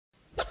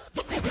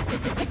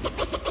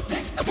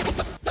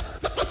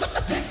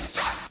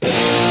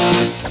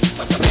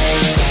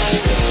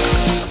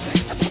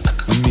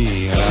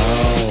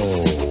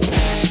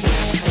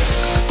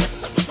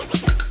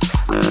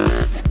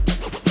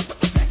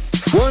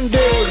One day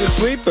I was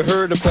asleep, I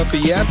heard a puppy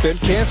yapping.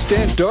 Can't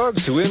stand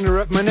dogs who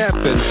interrupt my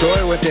napping. So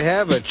I went to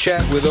have a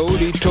chat with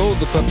Odie. Told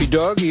the puppy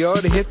dog he ought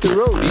to hit the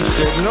road. He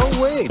said,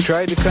 no way,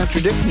 tried to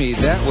contradict me.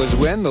 That was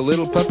when the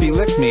little puppy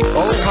licked me.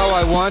 Oh, how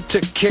I want to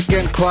kick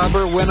and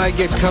clobber when I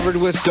get covered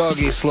with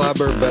doggy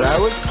slobber. But I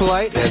was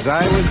polite as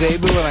I was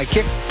able, and I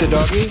kicked the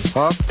doggy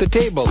off the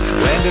table.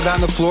 Landed on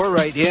the floor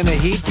right in a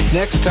heap.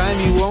 Next time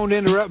you won't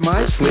interrupt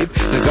my sleep.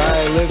 The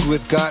guy I lived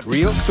with got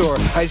real sore.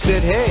 I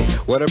said, hey,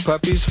 what are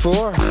puppies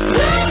for?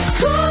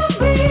 That's cool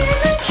being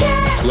a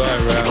cat. Lie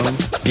around,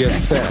 get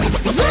fat.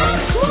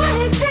 That's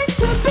what it takes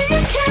to be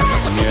a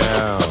cat.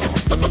 Meow.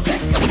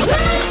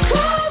 That's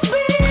cool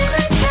being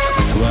a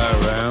cat. Lie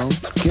around,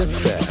 get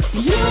fat.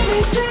 You'll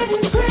be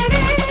sitting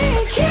pretty,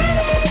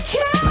 kitty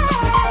cat.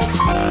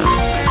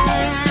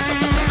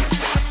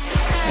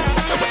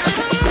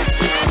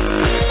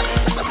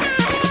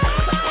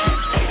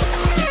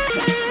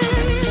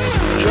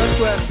 Just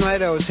last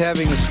night I was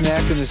having a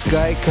snack and this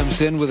guy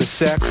comes in with a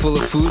sack full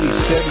of food he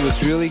said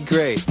was really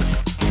great.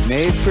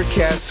 Made for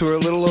cats who are a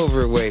little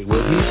overweight.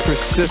 Well, he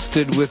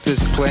persisted with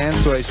his plan,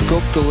 so I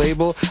scoped the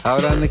label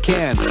out on the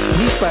can.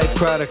 Meat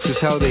byproducts is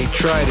how they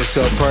try to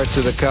sell parts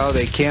of the cow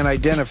they can't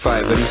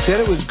identify. But he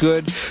said it was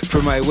good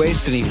for my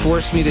waist, and he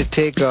forced me to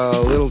take a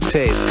little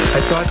taste.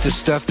 I thought the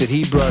stuff that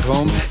he brought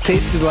home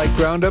tasted like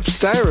ground up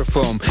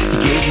styrofoam.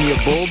 He gave me a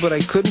bowl, but I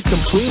couldn't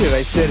complete it.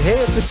 I said,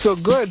 hey, if it's so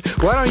good,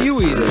 why don't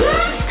you eat it?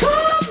 That's cool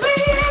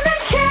being a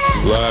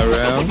cat. Lie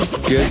around,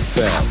 get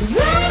fat.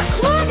 That's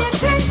what it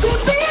takes to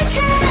be a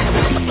cat.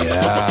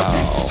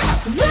 Meow.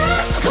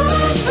 That's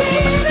cool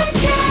being a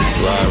cat.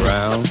 Lie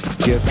around,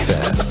 get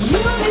fat.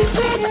 You'll be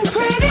sitting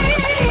pretty,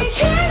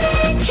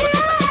 kitty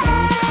cat.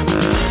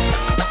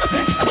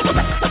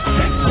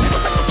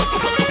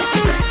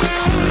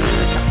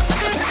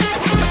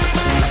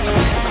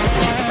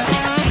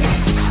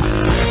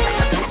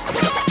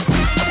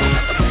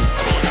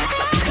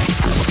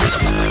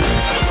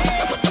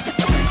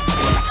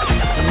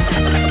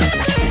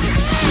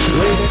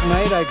 Late at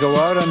night I go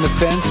out on the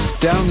fence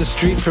down the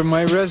street from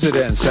my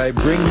residence. I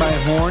bring my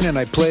horn and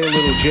I play a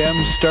little gem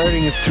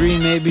starting at 3,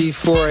 maybe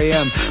 4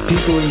 a.m.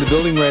 People in the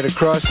building right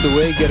across the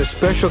way get a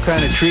special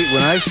kind of treat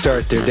when I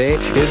start their day.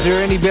 Is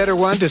there any better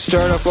one to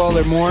start off all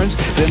their morns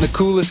than the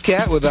coolest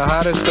cat with the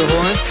hottest of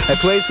horns? I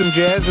play some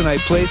jazz and I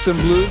play some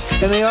blues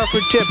and they offer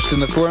tips in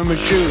the form of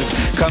shoes.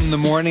 Come the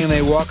morning and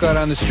they walk out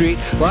on the street,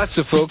 lots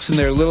of folks in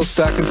their little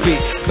stocking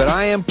feet. But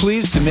I am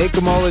pleased to make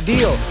them all a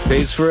deal.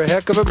 Pays for a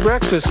heck of a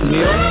breakfast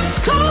meal. That's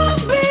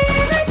cool being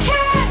a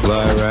cat.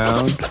 Lie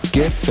around,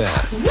 get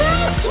fat.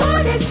 That's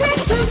what it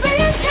takes to be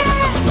a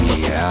cat.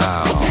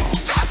 Meow.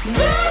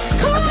 That's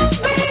cool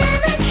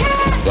being a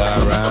cat. Lie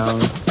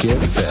around, get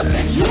fat.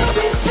 You'll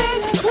be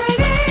sitting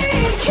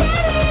pretty,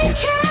 kitty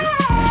cat.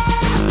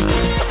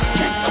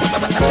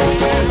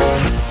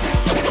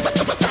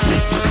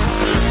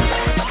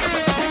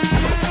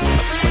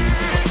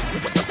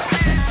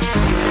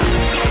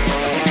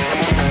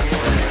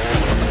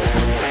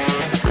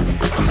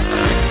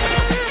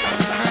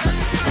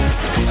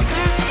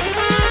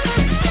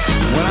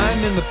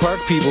 In the park,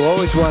 people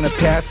always want to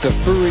pat the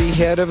furry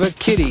head of a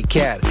kitty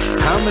cat.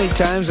 How many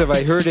times have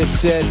I heard it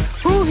said,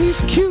 oh, he's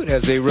cute,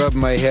 as they rub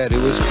my head.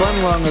 It was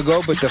fun long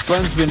ago, but the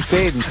fun's been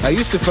fading. I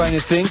used to find a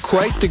thing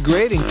quite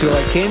degrading till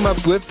I came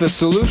up with the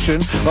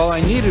solution. All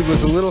I needed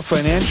was a little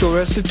financial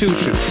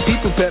restitution.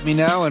 People pet me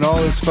now and all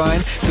is fine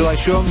till I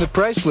show them the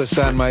price list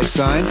on my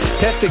sign.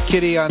 Pet the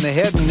kitty on the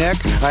head and neck.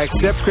 I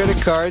accept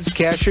credit cards,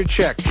 cash or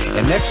check.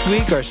 And next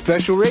week our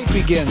special rate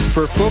begins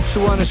for folks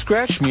who want to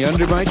scratch me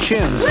under my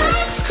chins.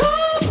 That's cool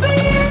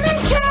being a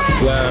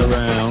cat. Lie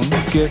around,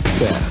 get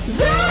fat.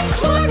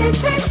 That's what it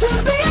takes to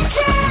be a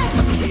cat.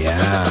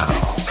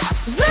 Meow.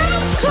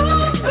 That's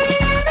cool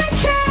being a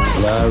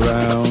cat. Lie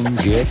around,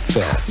 get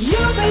fat.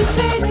 You'll be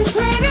sitting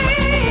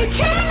pretty,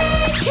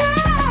 kitty cat.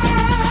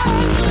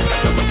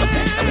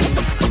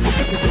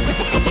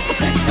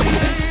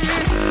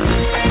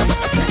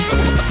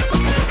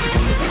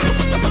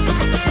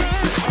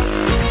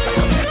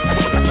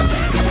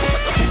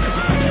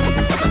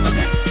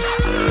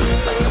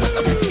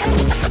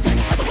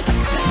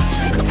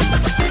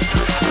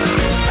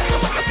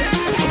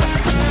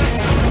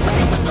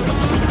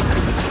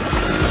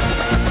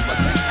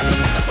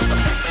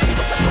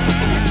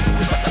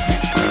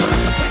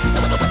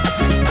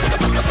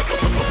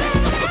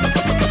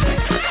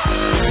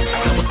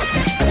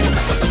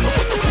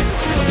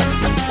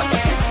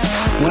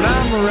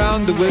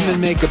 The women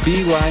make a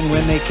beeline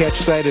when they catch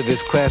sight of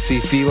this classy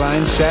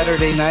feline.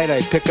 Saturday night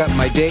I pick up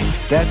my date.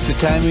 That's the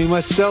time we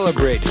must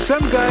celebrate.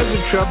 Some guys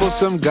are trouble,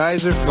 some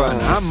guys are fun.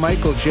 I'm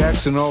Michael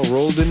Jackson all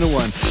rolled into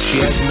one. She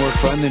has more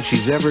fun than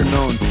she's ever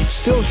known.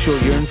 Still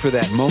she'll yearn for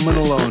that moment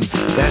alone.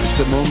 That's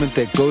the moment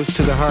that goes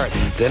to the heart.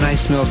 Then I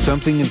smell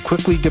something and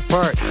quickly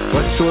depart.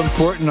 What's so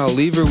important? I'll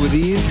leave her with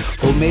ease.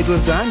 Homemade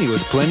lasagna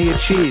with plenty of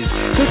cheese.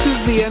 This is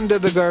the end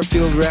of the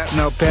Garfield Rap.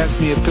 Now pass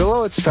me a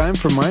pillow. It's time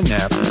for my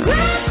nap.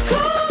 That's cool.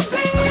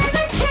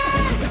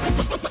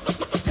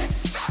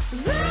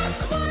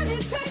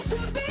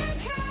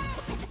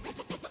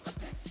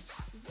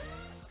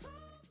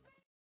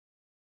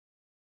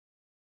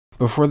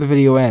 Before the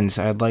video ends,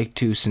 I'd like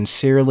to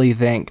sincerely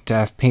thank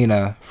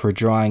Daftpina for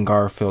drawing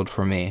Garfield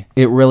for me.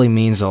 It really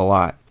means a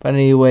lot. But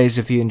anyways,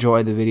 if you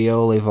enjoyed the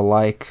video, leave a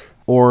like.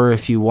 Or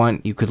if you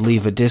want, you could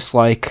leave a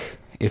dislike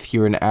if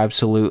you're an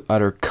absolute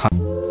utter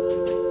cunt.